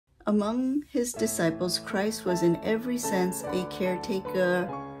Among his disciples, Christ was in every sense a caretaker,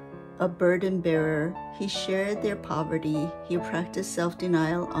 a burden bearer. He shared their poverty. He practiced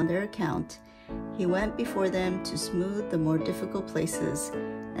self-denial on their account. He went before them to smooth the more difficult places,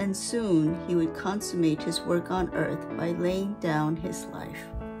 and soon he would consummate his work on earth by laying down his life.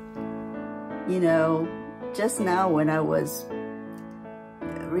 You know, just now when I was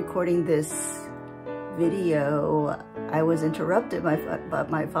recording this video, I was interrupted by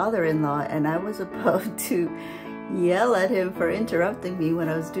my father-in-law, and I was about to yell at him for interrupting me when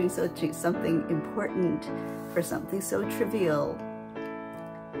I was doing something important for something so trivial.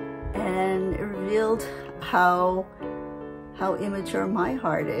 And it revealed how immature my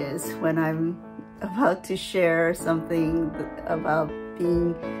heart is when I'm about to share something about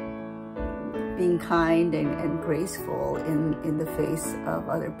being kind and graceful in the face of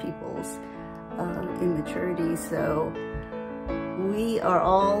other people's immaturity. So we are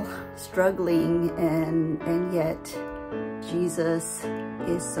all struggling, and yet Jesus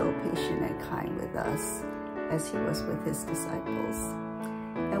is so patient and kind with us as he was with his disciples.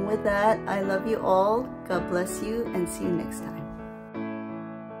 And with that, I love you all. God bless you, and see you next time.